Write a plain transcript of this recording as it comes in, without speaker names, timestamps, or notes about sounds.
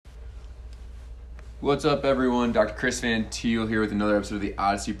What's up, everyone? Dr. Chris Van Thiel here with another episode of the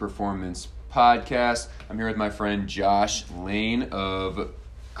Odyssey Performance Podcast. I'm here with my friend Josh Lane of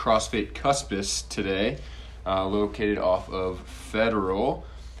Crossfit Cuspis today, located off of Federal.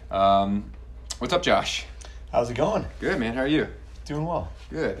 What's up, Josh? How's it going? Good, man. How are you? Doing well.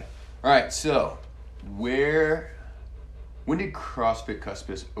 Good. All right, so when did Crossfit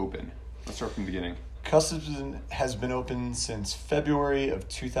Cuspis open? Let's start from the beginning. Cuspis has been open since February of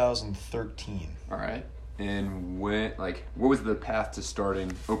 2013. All right. And what was the path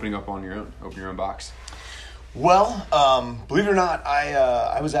to opening up on your own, open your own box? Well, believe it or not,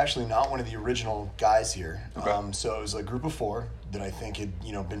 I was actually not one of the original guys here. Okay. So it was a group of 4 that I think had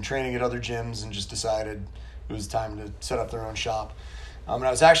been training at other gyms and just decided it was time to set up their own shop. And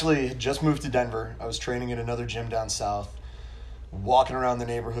I was had just moved to Denver. I was training at another gym down south. Walking around the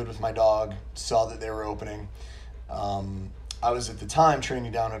neighborhood with my dog, saw that they were opening. I was at the time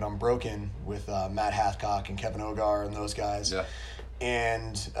training down at Unbroken with Matt Hathcock and Kevin Ogar and those guys. Yeah.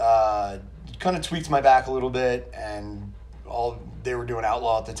 And kind of tweaked my back a little bit, and they were doing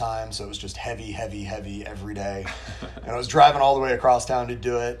outlaw at the time, so it was just heavy every day. And I was driving all the way across town to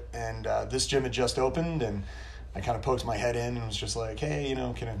do it, and this gym had just opened, and I kind of poked my head in and was just like, hey,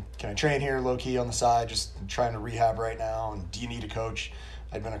 can I train here low-key on the side, just trying to rehab right now, and do you need a coach?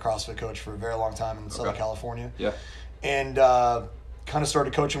 I'd been a CrossFit coach for a very long time in Southern California. Yeah. And kind of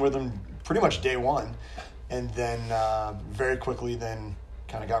started coaching with them pretty much day one, and then very quickly then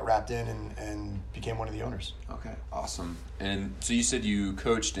kind of got wrapped in and became one of the owners. Okay, awesome. And so you said you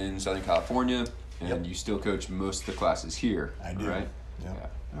coached in Southern California, and you still coach most of the classes here. I do. Right? Yep.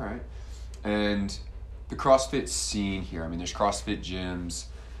 Yeah. All right. And the CrossFit scene here, there's CrossFit gyms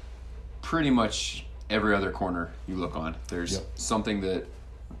pretty much every other corner you look on. There's something that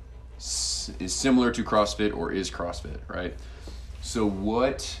is similar to CrossFit or is CrossFit, right? So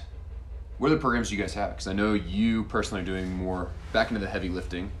what are the programs you guys have? Because I know you personally are doing more back into the heavy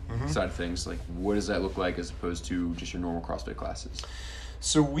lifting side of things. Like, what does that look like as opposed to just your normal CrossFit classes?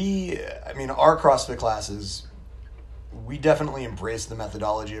 So our CrossFit classes, we definitely embrace the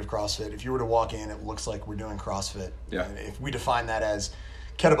methodology of CrossFit. If you were to walk in, it looks like we're doing CrossFit. Yeah. If we define that as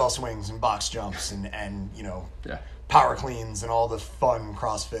kettlebell swings and box jumps and power cleans and all the fun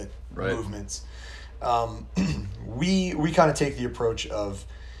CrossFit movements, we kind of take the approach of,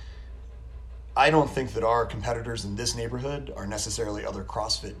 I don't think that our competitors in this neighborhood are necessarily other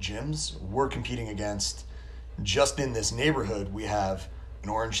CrossFit gyms. We're competing against, just in this neighborhood, we have an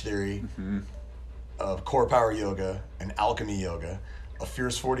Orange Theory, of Core Power Yoga and Alchemy Yoga, a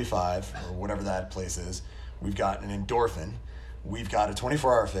Fierce 45, or whatever that place is. We've got an Endorphin. We've got a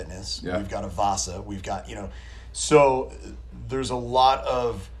 24-Hour Fitness. Yeah. We've got a Vasa. We've got, so there's a lot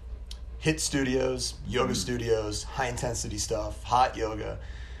of HIIT studios, yoga studios, high-intensity stuff, hot yoga,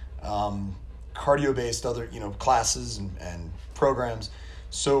 cardio-based other, classes and programs.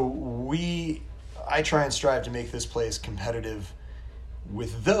 So I try and strive to make this place competitive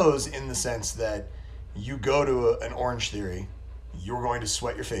with those, in the sense that you go to an Orange Theory, you're going to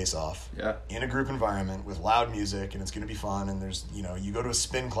sweat your face off in a group environment with loud music, and it's going to be fun. And there's, you go to a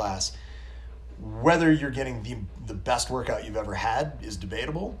spin class, whether you're getting the best workout you've ever had is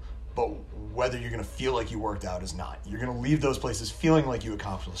debatable, but whether you're going to feel like you worked out is not. You're going to leave those places feeling like you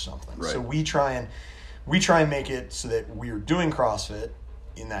accomplished something. Right. So we try and make it so that we're doing CrossFit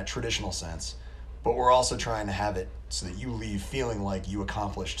in that traditional sense, but we're also trying to have it so that you leave feeling like you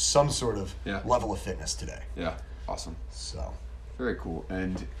accomplished some sort of level of fitness today. Yeah, awesome. So very cool.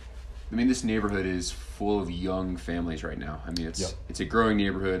 And this neighborhood is full of young families right now. It's a growing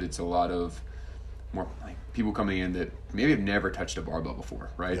neighborhood. It's a lot of more people coming in that maybe have never touched a barbell before,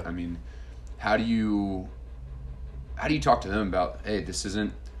 right? Yep. How do you talk to them about, hey, this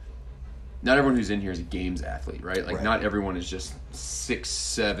isn't, not everyone who's in here is a games athlete, right? Not everyone is just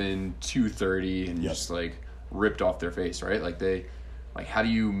 6'7", 230 and just ripped off their face, right? How do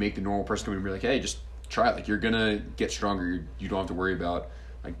you make the normal person come in and be like, hey, just try it. You're gonna get stronger. You don't have to worry about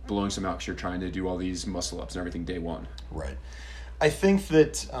blowing some out because you're trying to do all these muscle ups and everything day one. Right. I think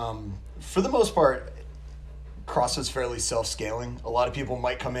that for the most part, CrossFit's fairly self-scaling. A lot of people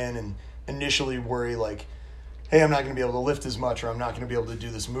might come in and initially worry hey, I'm not going to be able to lift as much, or I'm not going to be able to do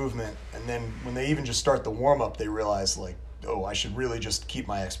this movement. And then when they even just start the warm-up, they realize oh, I should really just keep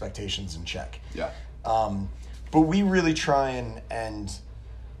my expectations in check. Yeah. But we really try and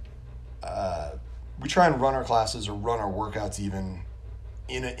run our classes or run our workouts even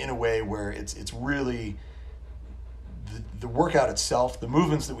in a way where it's really the workout itself, the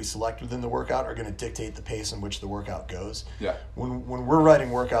movements that we select within the workout are going to dictate the pace in which the workout goes. Yeah. When we're writing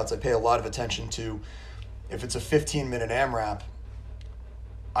workouts, I pay a lot of attention to, if it's a 15-minute AMRAP,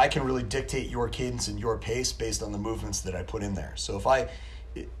 I can really dictate your cadence and your pace based on the movements that I put in there. So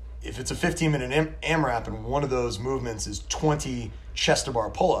if it's a 15-minute AMRAP and one of those movements is 20 chest to bar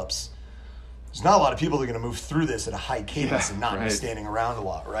pull-ups, there's not a lot of people that are going to move through this at a high cadence and not be standing around a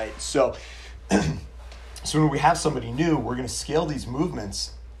lot, right? So when we have somebody new, we're going to scale these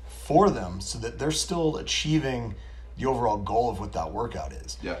movements for them so that they're still achieving the overall goal of what that workout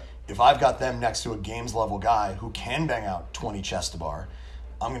is. Yeah. If I've got them next to a games level guy who can bang out 20 chest to bar,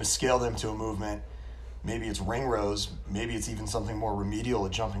 I'm going to scale them to a movement. Maybe it's ring rows. Maybe it's even something more remedial, a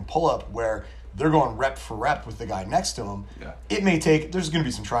jumping pull-up, where they're going rep for rep with the guy next to them. Yeah. There's going to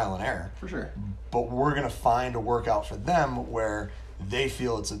be some trial and error. For sure. But we're going to find a workout for them where they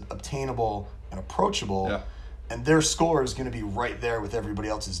feel it's obtainable and approachable. Yeah. And their score is going to be right there with everybody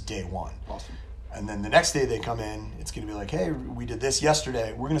else's day one. Awesome. And then the next day they come in, it's going to be like, hey, we did this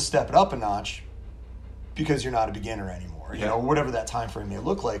yesterday. We're going to step it up a notch because you're not a beginner anymore. You know, whatever that time frame may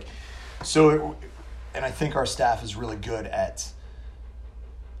look like. And I think our staff is really good at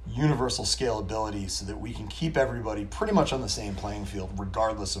universal scalability so that we can keep everybody pretty much on the same playing field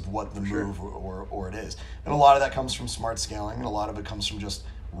regardless of what the move or it is. And a lot of that comes from smart scaling, and a lot of it comes from just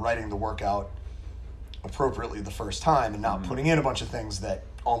writing the workout appropriately the first time and not putting in a bunch of things that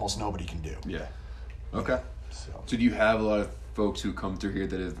almost nobody can do. Yeah. Okay. So do you have a lot of folks who come through here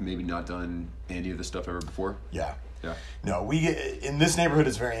that have maybe not done any of this stuff ever before? Yeah. Yeah. No, we get, in this neighborhood,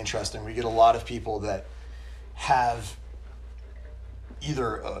 it's very interesting. We get a lot of people that have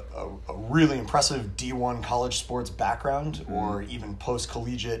either a really impressive D1 college sports background or even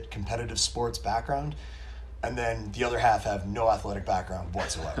post-collegiate competitive sports background, and then the other half have no athletic background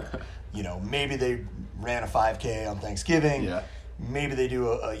whatsoever. You know, maybe they ran a 5K on Thanksgiving. Yeah. Maybe they do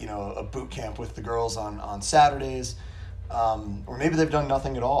a boot camp with the girls on Saturdays, or maybe they've done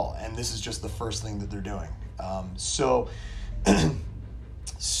nothing at all, and this is just the first thing that they're doing. So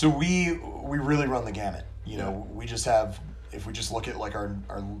we really run the gamut. You know, we just have, if we just look at like our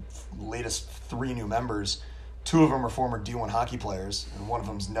latest 3 new members, 2 of them are former D1 hockey players, and one of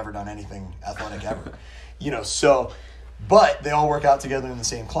them's never done anything athletic ever. You know, so, but they all work out together in the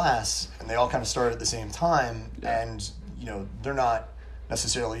same class, and they all kind of start at the same time, and, you know, they're not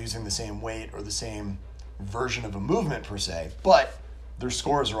necessarily using the same weight or the same version of a movement per se, but their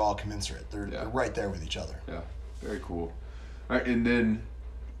scores are all commensurate. They're right there with each other. Yeah, very cool. All right, and then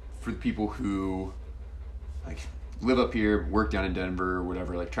for the people who like live up here, work down in Denver or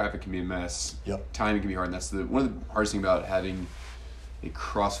whatever, like traffic can be a mess. Yep. Timing can be hard, and that's one of the hardest things about having a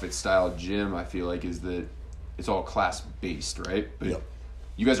CrossFit style gym, I feel like, is that it's all class based, right? But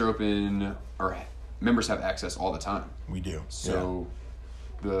you guys are open, or members have access all the time. We do. So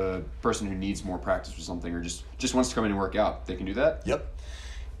the person who needs more practice or something, or just wants to come in and work out, they can do that? Yep.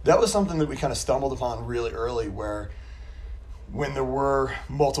 That was something that we kind of stumbled upon really early, where when there were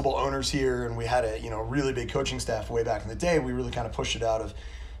multiple owners here and we had a really big coaching staff way back in the day, we really kind of pushed it out of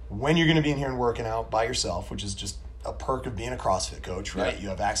when you're going to be in here and working out by yourself, which is just a perk of being a CrossFit coach, right? You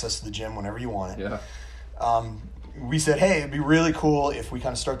have access to the gym whenever you want it. Yeah. We said, hey, it'd be really cool if we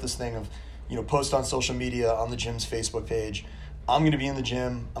kind of start this thing of, post on social media, on the gym's Facebook page. I'm going to be in the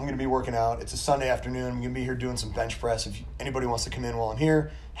gym. I'm going to be working out. It's a Sunday afternoon. I'm going to be here doing some bench press. If anybody wants to come in while I'm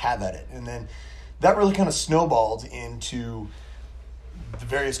here, have at it. And then that really kind of snowballed into the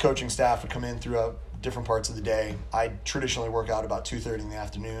various coaching staff would come in throughout different parts of the day. I traditionally work out about 2:30 in the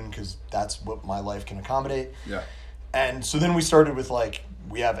afternoon because that's what my life can accommodate. Yeah. And so then we started with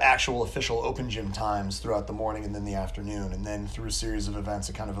we have actual official open gym times throughout the morning and then the afternoon. And then through a series of events,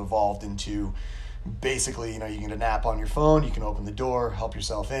 it kind of evolved into basically, you can get a nap on your phone, you can open the door, help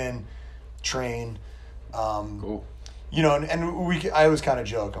yourself in, train. Cool. I always kind of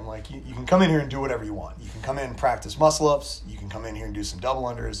joke. I'm like, you can come in here and do whatever you want. You can come in and practice muscle ups. You can come in here and do some double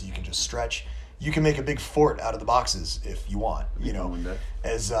unders. You can just stretch. You can make a big fort out of the boxes if you want.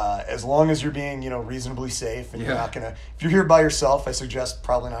 As long as you're being reasonably safe and you're not gonna. If you're here by yourself, I suggest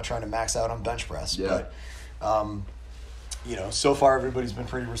probably not trying to max out on bench press. Yeah. But so far everybody's been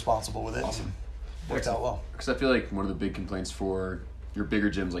pretty responsible with it. Awesome. Worked out well. Because I feel like one of the big complaints for your bigger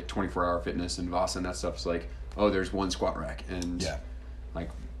gyms like 24-hour fitness and Vasa and that stuff is like, oh, there's one squat rack, and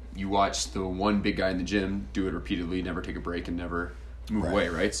like you watch the one big guy in the gym do it repeatedly, never take a break and never move away,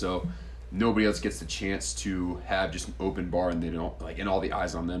 right? So nobody else gets the chance to have just an open bar, and they don't and all the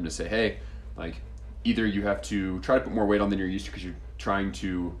eyes on them to say, hey, either you have to try to put more weight on than you're used to because you're trying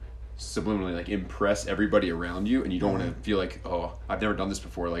to subliminally impress everybody around you, and you don't want to feel like, oh, I've never done this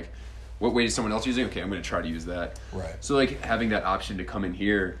before, what weight is someone else using? Okay, I'm going to try to use that. Right. So having that option to come in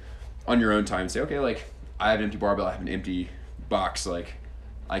here on your own time and say, okay, I have an empty barbell, I have an empty box, I'm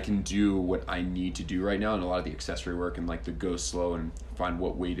I can do what I need to do right now, and a lot of the accessory work and like the go slow and find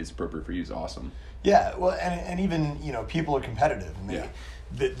what weight is appropriate for you is awesome. Yeah, well, and even, you know, people are competitive. And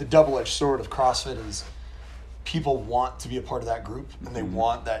the double-edged sword of CrossFit is people want to be a part of that group, and they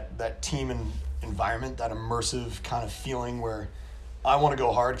want that team and environment, that immersive kind of feeling where I want to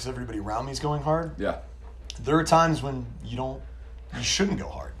go hard because everybody around me is going hard. Yeah. There are times when you shouldn't go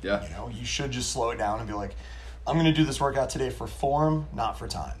hard. Yeah. You know, you should just slow it down and be like, I'm going to do this workout today for form, not for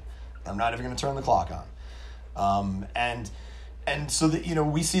time. I'm not even going to turn the clock on. And so that, you know,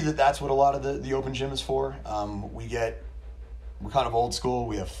 we see that that's what a lot of the open gym is for. We're kind of old school.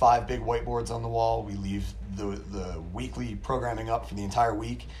 We have 5 big whiteboards on the wall. We leave the weekly programming up for the entire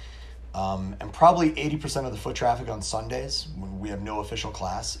week. And probably 80% of the foot traffic on Sundays, when we have no official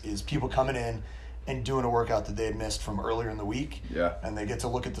class, is people coming in and doing a workout that they had missed from earlier in the week. Yeah. And they get to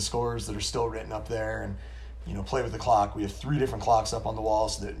look at the scores that are still written up there and, you know, play with the clock. We have 3 different clocks up on the wall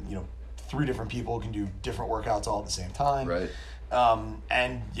so that, you know, 3 different people can do different workouts all at the same time. Right.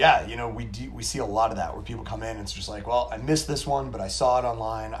 And yeah, you know, we see a lot of that where people come in and it's just like, well, I missed this one, but I saw it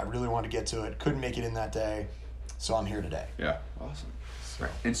online. I really want to get to it. Couldn't make it in that day. So I'm here today. Yeah. Awesome.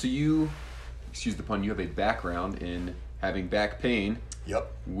 Right. And so you, excuse the pun, you have a background in having back pain.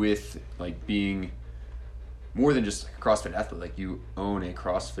 Yep. With like being more than just a CrossFit athlete. Like you own a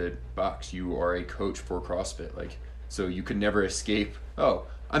CrossFit box. You are a coach for CrossFit. Like, so you could never escape, oh,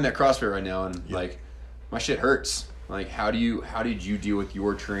 I'm at CrossFit right now and like my shit hurts. Like how did you deal with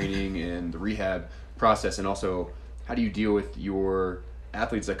your training and the rehab process, and also how do you deal with your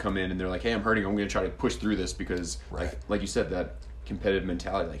athletes that come in and they're like, hey, I'm hurting, I'm going to try to push through this because like you said, that competitive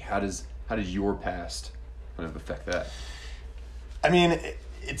mentality, like how does your past kind of affect that? I mean,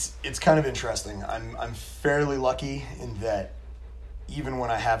 it's kind of interesting. I'm fairly lucky in that even when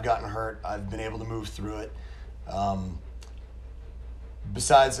I have gotten hurt, I've been able to move through it.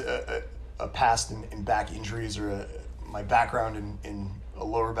 Besides a past in back injuries or my background in a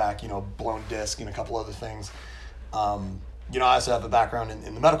lower back, you know, blown disc and a couple other things. You know, I also have a background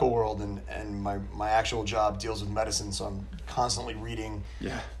in the medical world, and my actual job deals with medicine, so I'm constantly reading,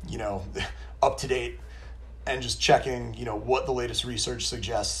 you know, up to date and just checking, you know, what the latest research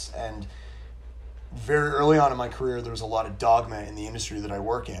suggests. And very early on in my career, there was a lot of dogma in the industry that I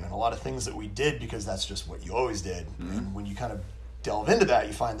work in, and a lot of things that we did because that's just what you always did. Mm-hmm. And when you kind of delve into that,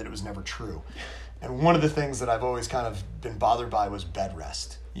 you find that it was never true. And one of the things that I've always kind of been bothered by was bed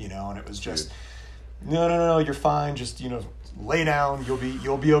rest, you know, and it was just, no, you're fine. Just, you know, lay down.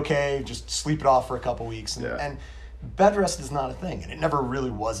 You'll be okay. Just sleep it off for a couple weeks. And bed rest is not a thing, and it never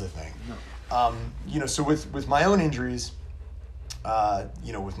really was a thing. No. You know, so with my own injuries,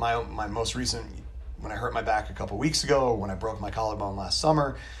 you know, with my most recent, when I hurt my back a couple weeks ago, or when I broke my collarbone last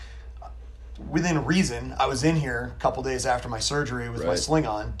summer, within reason, I was in here a couple days after my surgery with my sling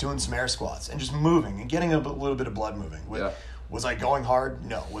on, doing some air squats and just moving and getting a little bit of blood moving. Was I going hard?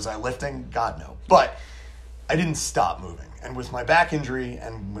 No. Was I lifting? God, no. But I didn't stop moving. And with my back injury,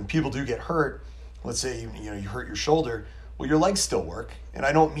 and when people do get hurt, let's say you hurt your shoulder, well, your legs still work. And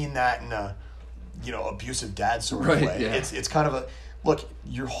I don't mean that in a, you know, abusive dad sort of way. Yeah. It's kind of a, look,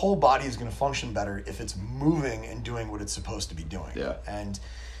 your whole body is going to function better if it's moving and doing what it's supposed to be doing. Yeah. And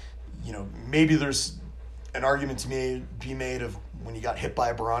you know, maybe there's an argument to be made of when you got hit by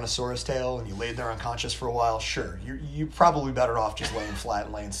a Brontosaurus tail and you laid there unconscious for a while. Sure, you're probably better off just laying flat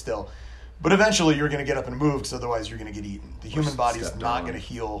and laying still. But eventually you're going to get up and move because otherwise you're going to get eaten. The human body is not going to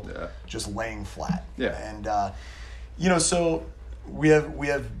heal just laying flat. Yeah. And, you know, so we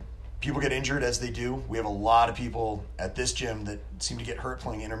have people get injured as they do. We have a lot of people at this gym that seem to get hurt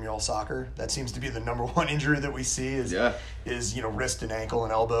playing intramural soccer. That seems to be the number one injury that we see is you know, wrist and ankle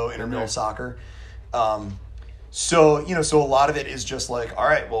and elbow intramural soccer. So, you know, so a lot of it is just like, all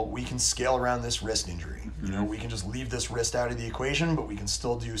right, well, we can scale around this wrist injury. Mm-hmm. You know, we can just leave this wrist out of the equation, but we can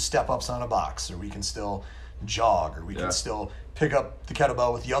still do step-ups on a box, or we can still jog, or we can still pick up the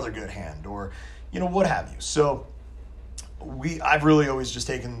kettlebell with the other good hand, or, you know, what have you. So I've really always just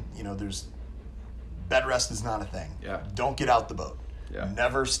taken, you know, there's bed rest is not a thing. Yeah. Don't get out the boat. Yeah.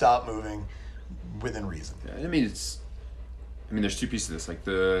 Never stop moving within reason. Yeah. I mean, there's 2 pieces of this. Like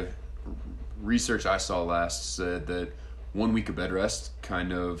the research I saw last said that 1 week of bed rest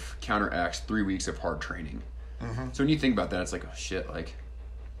kind of counteracts 3 weeks of hard training. Mm-hmm. So when you think about that, it's like, oh shit, like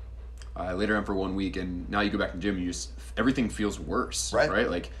I laid around for 1 week and now you go back to the gym and everything feels worse, right?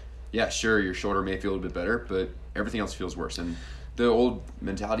 Like, yeah, sure, your shoulder may feel a little bit better, but everything else feels worse. And the old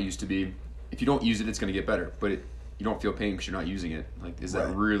mentality used to be, if you don't use it, it's going to get better, but you don't feel pain because you're not using it. Like, is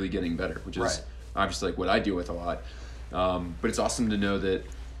that really getting better? Which is obviously like what I deal with a lot. But it's awesome to know that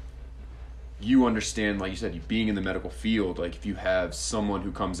you understand, like you said, being in the medical field, like if you have someone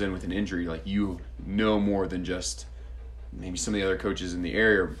who comes in with an injury, like you know more than just maybe some of the other coaches in the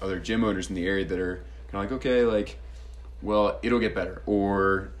area or other gym owners in the area that are kind of like, okay, like, well, it'll get better,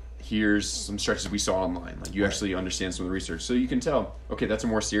 or here's some stretches we saw online. Like you actually understand some of the research, so you can tell, okay, that's a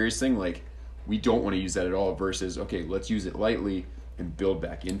more serious thing. Like we don't want to use that at all versus, okay, let's use it lightly and build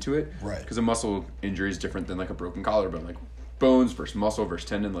back into it. Right. Because a muscle injury is different than like a broken collarbone. Like bones versus muscle versus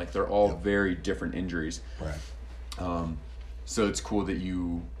tendon, like they're all very different injuries. Right. So it's cool that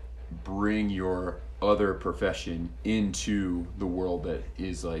you bring your other profession into the world that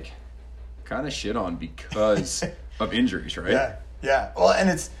is like kind of shit on because of injuries, right? Yeah. Yeah. Well, and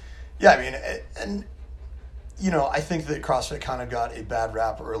it's, I mean, and you know, I think that CrossFit kind of got a bad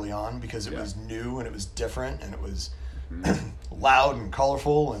rap early on because it was new and it was different and it was loud and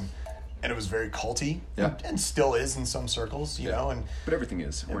colorful and it was very culty and still is in some circles, you know. And but everything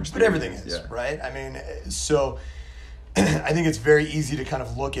is. But everything is, right? I mean, so I think it's very easy to kind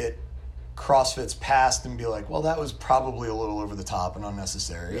of look at CrossFit's past and be like, well, that was probably a little over the top and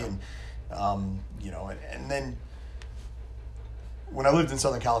unnecessary. Yeah. And, you know, and then when I lived in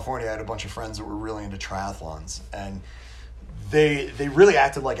Southern California, I had a bunch of friends that were really into triathlons, and they really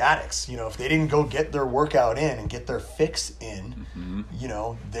acted like addicts. You know, if they didn't go get their workout in and get their fix in, you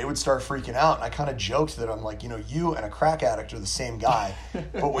know, they would start freaking out. And I kind of joked that I'm like, you know, you and a crack addict are the same guy,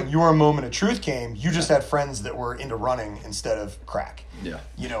 but when your moment of truth came, you just had friends that were into running instead of crack. Yeah.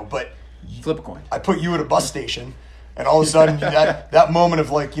 You know, but flip a coin. I put you at a bus station. And all of a sudden, that moment of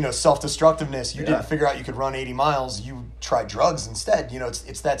like, you know, self-destructiveness, you didn't figure out you could run 80 miles, you tried drugs instead. You know,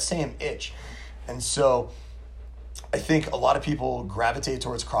 it's that same itch. And so I think a lot of people gravitate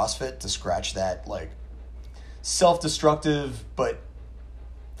towards CrossFit to scratch that like self-destructive but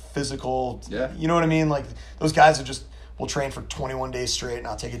physical. Yeah. You know what I mean? Like those guys are just will train for 21 days straight and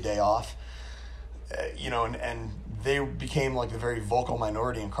not take a day off. You know, and they became like the very vocal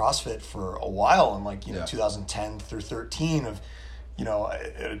minority in CrossFit for a while in like, you know, 2010 through 13 of, you know,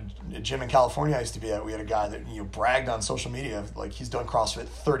 a gym in California I used to be at, we had a guy that, you know, bragged on social media, like he's done CrossFit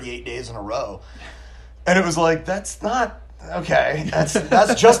 38 days in a row. And it was like, that's not, okay, that's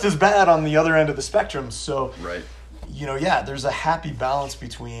just as bad on the other end of the spectrum. So, right. You know, there's a happy balance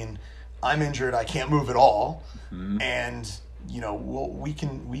between I'm injured, I can't move at all, and you know, we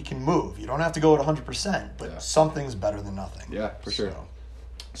can move. You don't have to go at 100%, but something's better than nothing. Yeah, for sure.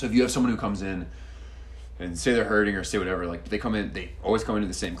 So if you have someone who comes in and say they're hurting or say whatever, like they always come into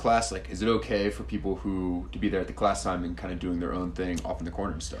the same class, like is it okay for people to be there at the class time and kind of doing their own thing off in the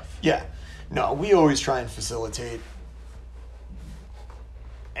corner and stuff? Yeah. No, we always try and facilitate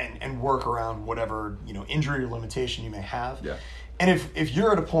and work around whatever, you know, injury or limitation you may have. Yeah. And if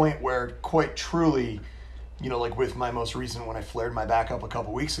you're at a point where quite truly, you know, like with my most recent, when I flared my back up a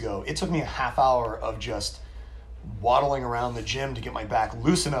couple weeks ago, it took me a half hour of just waddling around the gym to get my back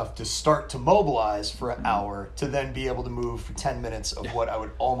loose enough to start to mobilize for an hour to then be able to move for 10 minutes of what I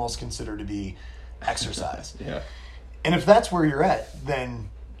would almost consider to be exercise. And if that's where you're at, then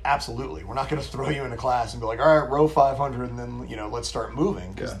absolutely. We're not going to throw you in a class and be like, all right, row 500 and then, you know, let's start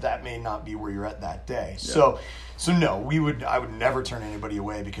moving, because that may not be where you're at that day. So no, I would never turn anybody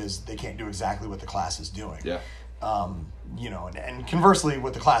away because they can't do exactly what the class is doing. You know, and conversely,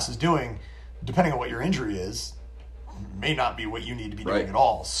 what the class is doing, depending on what your injury is, may not be what you need to be doing at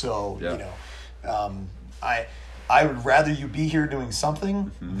all. So, you know, I would rather you be here doing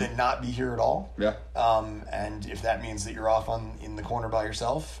something than not be here at all. And if that means that you're off in the corner by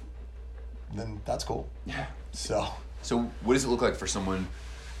yourself, then that's cool. So what does it look like for someone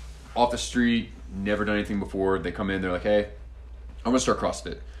off the street, never done anything before? They come in, they're like, hey, I want to start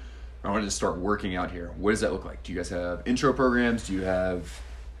CrossFit. I want to start working out here. What does that look like? Do you guys have intro programs? Do you have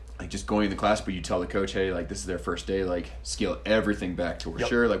like just going in the class, but you tell the coach, hey, like this is their first day, like scale everything back to we're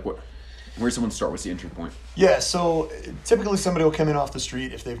sure? Like where's someone start? What's the entry point? So typically somebody will come in off the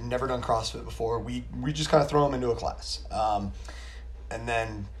street if they've never done CrossFit before. We just kind of throw them into a class. And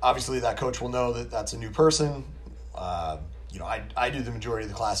then obviously that coach will know that that's a new person. You know, I do the majority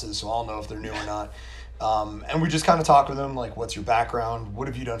of the classes, so I'll know if they're new or not. And we just kind of talk with them, like, what's your background? What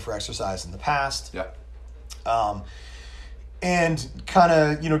have you done for exercise in the past? And kind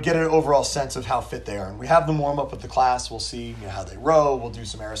of, you know, get an overall sense of how fit they are. And we have them warm up with the class. We'll see, you know, how they row. We'll do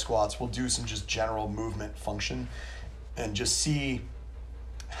some air squats. We'll do some just general movement function and just see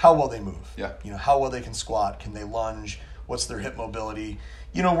how well they move. You know, how well they can squat. Can they lunge? What's their hip mobility?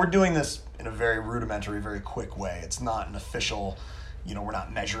 You know, we're doing this in a very rudimentary, very quick way. It's not an official, you know, we're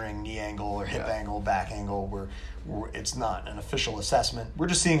not measuring knee angle or hip angle, back angle. It's not an official assessment. We're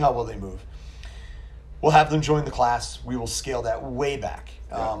just seeing how well they move. we'll have them join the class. We will scale that way back,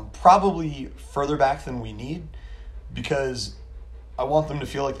 probably further back than we need, because I want them to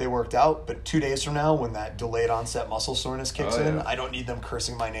feel like they worked out. But 2 days from now, when that delayed onset muscle soreness kicks in, I don't need them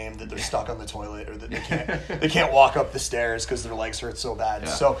cursing my name that they're stuck on the toilet or that they can't walk up the stairs because their legs hurt so bad.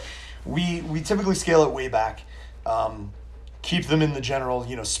 So we typically scale it way back. Keep them in the general,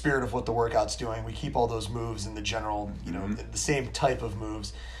 spirit of what the workout's doing. We keep all those moves in the general, the same type of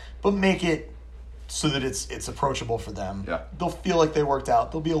moves, but make it so that it's approachable for them. Yeah. They'll feel like they worked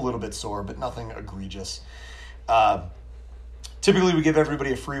out. They'll be a little bit sore, but nothing egregious. Typically, we give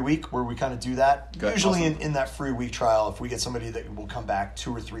everybody a free week where we kind of do that. Okay, usually awesome. in that free week trial, if we get somebody that will come back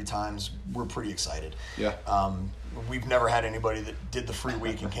 2 or 3 times, we're pretty excited. Yeah. We've never had anybody that did the free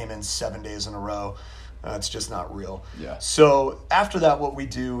week and came in 7 days in a row. It's just not real. Yeah. So after that, what we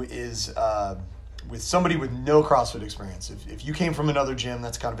do is with somebody with no CrossFit experience, if you came from another gym,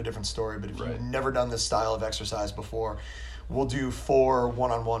 that's kind of a different story. But if you've never done this style of exercise before, we'll do 4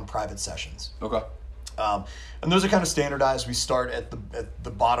 one-on-one private sessions. Okay. And those are kind of standardized. We start at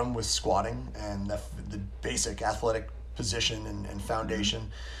the bottom with squatting and the basic athletic position and foundation,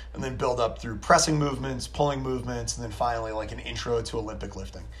 and then build up through pressing movements, pulling movements, and then finally like an intro to Olympic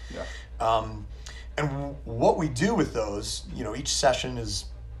lifting. Yeah. And what we do with those, each session is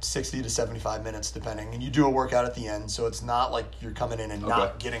 60 to 75 minutes depending, and you do a workout at the end, so it's not like you're coming in and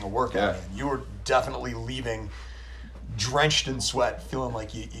not getting a workout in. You are definitely leaving drenched in sweat, feeling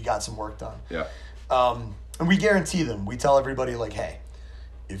like you got some work done. Yeah. And we guarantee them, we tell everybody like, hey,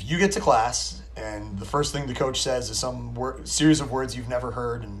 if you get to class and the first thing the coach says is some series of words you've never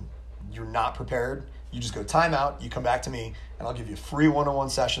heard and you're not prepared, you just go time out, you come back to me, and I'll give you free one-on-one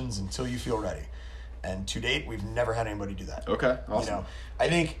sessions until you feel ready. And to date, we've never had anybody do that. Okay, awesome. I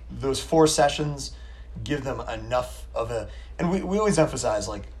think those 4 sessions give them enough of a, and we always emphasize,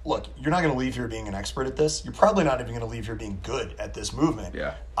 like, look, you're not going to leave here being an expert at this. You're probably not even going to leave here being good at this movement.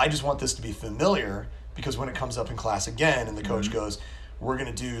 Yeah. I just want this to be familiar, because when it comes up in class again and the coach goes, we're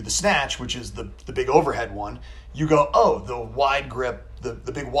going to do the snatch, which is the big overhead one, you go, oh, the wide grip, the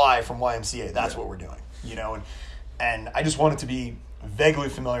big Y from YMCA, that's what we're doing, and I just want it to be vaguely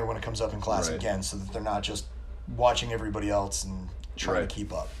familiar when it comes up in class again, so that they're not just watching everybody else and trying to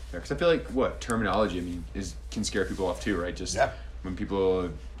keep up. Yeah, because I feel like terminology, can scare people off too, right? Just when people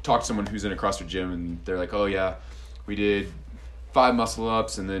talk to someone who's in a CrossFit gym and they're like, oh yeah, we did 5 muscle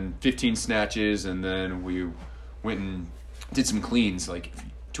ups and then 15 snatches and then we went and did some cleans. Like,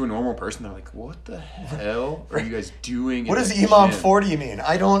 to a normal person, they're like, what the hell are you guys doing? What does EMOM 40 mean?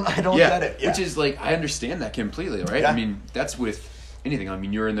 I don't get it. Yeah. Which is like, I understand that completely, right? Yeah. That's with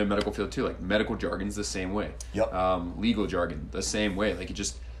anything. You're in the medical field too. Like, medical jargon's the same way. Yep. Legal jargon, the same way. Like, it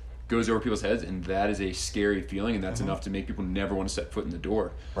just goes over people's heads, and that is a scary feeling, and that's enough to make people never want to set foot in the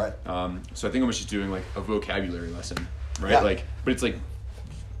door. Right. So I think I'm just doing like a vocabulary lesson, right? Yeah. Like, but it's like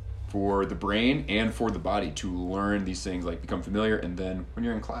for the brain and for the body to learn these things, like become familiar, and then when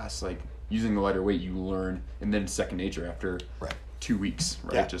you're in class, like using the lighter weight, you learn, and then it's second nature after 2 weeks,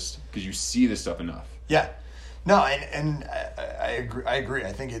 right? Yeah. Just because you see this stuff enough. Yeah. No, and I agree.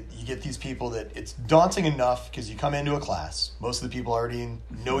 I think you get these people that it's daunting enough because you come into a class. Most of the people already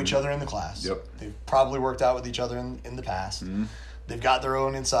know each other in the class. Yep. They've probably worked out with each other in the past. Mm-hmm. They've got their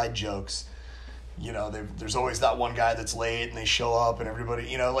own inside jokes. There's always that one guy that's late and they show up and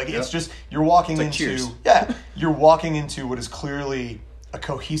everybody, it's just, you're walking into, you're walking into what is clearly a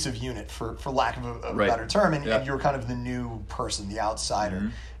cohesive unit for lack of a better term. And you're kind of the new person, the outsider. Mm-hmm.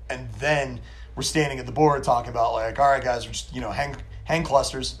 And then we're standing at the board talking about like, all right, guys, we're just, hang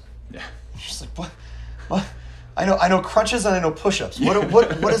clusters. Yeah. You're just like, what? I know crunches and I know push-ups.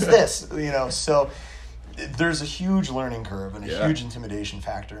 What is this? So there's a huge learning curve and a huge intimidation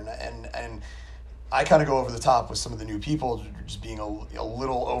factor. And I kind of go over the top with some of the new people, just being a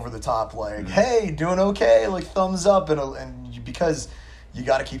little over the top, like, hey, doing okay, like thumbs up, and because you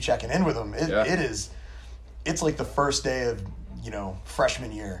got to keep checking in with them. It's like the first day of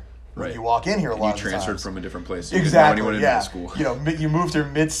freshman year. Right. You walk in here a lot of times. You transferred from a different place. So exactly. You didn't know anyone in school. You moved here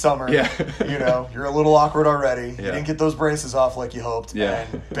midsummer. Yeah. You're a little awkward already. You didn't get those braces off like you hoped. Yeah.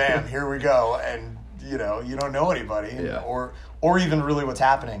 And bam, here we go. And you don't know anybody, or even really what's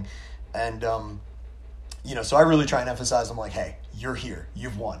happening. And so I really try and emphasize. I'm like, hey, you're here.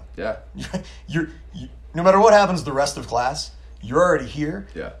 You've won. Yeah. you no matter what happens the rest of class, you're already here.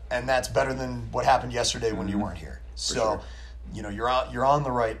 Yeah. And that's better than what happened yesterday when you weren't here. So. You're on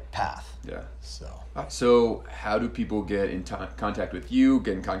the right path. Yeah. So how do people get in contact with you,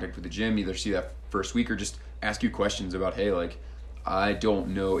 get in contact with the gym, either see that first week or just ask you questions about, hey, like, I don't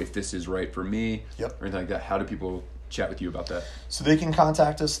know if this is right for me or anything like that. How do people chat with you about that? So they can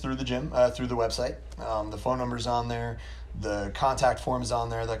contact us through the gym, through the website. The phone number's on there. The contact form is on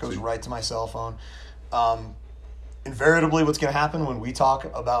there. That goes right to my cell phone. Invariably, what's going to happen when we talk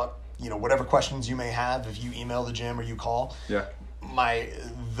about, whatever questions you may have, if you email the gym or you call, yeah,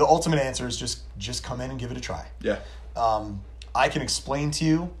 the ultimate answer is just come in and give it a try. Yeah. I can explain to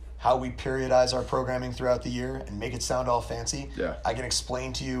you how we periodize our programming throughout the year and make it sound all fancy. Yeah. I can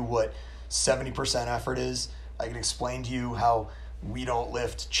explain to you what 70% effort is. I can explain to you how we don't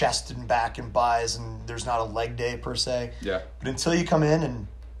lift chest and back and buys and there's not a leg day per se. Yeah. But until you come in and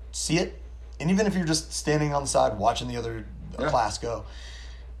see it, and even if you're just standing on the side watching the other class go,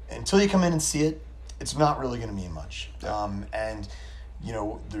 until you come in and see it, it's not really going to mean much. Yeah. And,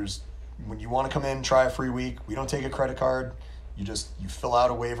 when you want to come in, try a free week, we don't take a credit card. You fill out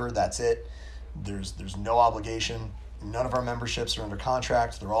a waiver. That's it. There's no obligation. None of our memberships are under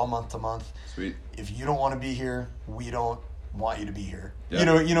contract. They're all month to month. Sweet. If you don't want to be here, we don't want you to be here.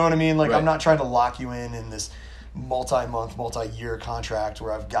 Yeah. You know what I mean? Like, right. I'm not trying to lock you in this multi-month, multi-year contract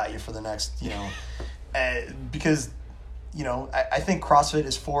where I've got you for the next, because, I think CrossFit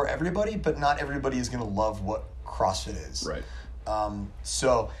is for everybody, but not everybody is going to love what CrossFit is. Right.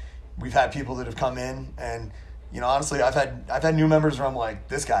 So we've had people that have come in and, honestly, I've had new members where I'm like,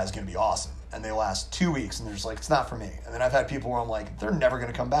 this guy's going to be awesome. And they last 2 weeks and they're just like, it's not for me. And then I've had people where I'm like, they're never going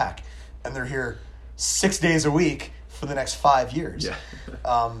to come back. And they're here 6 days a week for the next 5 years.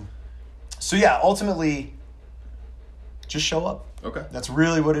 Yeah. So yeah, ultimately, just show up. Okay. That's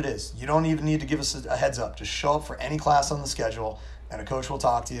really what it is. You don't even need to give us a heads up. Just show up for any class on the schedule and a coach will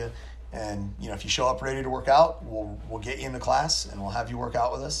talk to you. And, if you show up ready to work out, we'll get you into class and we'll have you work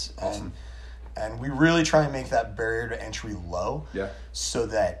out with us. Awesome. And we really try and make that barrier to entry low. Yeah. So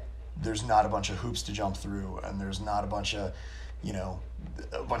that there's not a bunch of hoops to jump through and there's not a bunch of,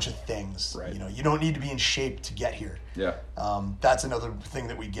 a bunch of things. Right. You don't need to be in shape to get here. Yeah. That's another thing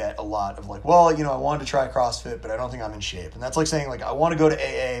that we get a lot of, like, well, I wanted to try CrossFit, but I don't think I'm in shape. And that's like saying, like, I want to go to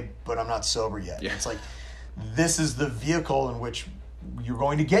AA, but I'm not sober yet. Yeah. It's like, this is the vehicle in which you're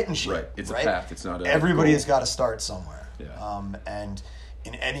going to get in shape. Right. It's a path. It's not a Everybody goal. has got to start somewhere. Yeah. And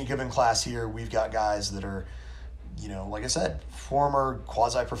in any given class here, we've got guys that are, like I said, former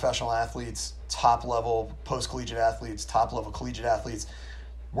quasi-professional athletes, top-level post-collegiate athletes, top-level collegiate athletes,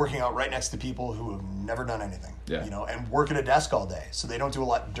 working out right next to people who have never done anything, Yeah. And work at a desk all day. So they don't do a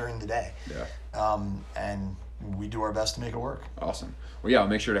lot during the day. Yeah. And we do our best to make it work. Awesome. Well, yeah, I'll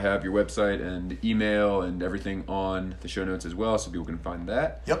make sure to have your website and email and everything on the show notes as well so people can find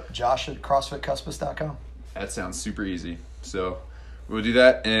that. Yep, Josh at CrossFitCuspis.com. That sounds super easy. So we'll do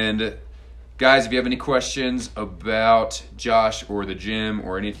that. And guys, if you have any questions about Josh or the gym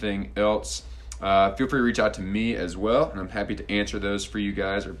or anything else, feel free to reach out to me as well. And I'm happy to answer those for you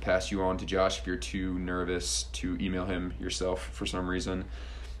guys or pass you on to Josh if you're too nervous to email him yourself for some reason.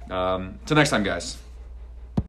 Till next time, guys.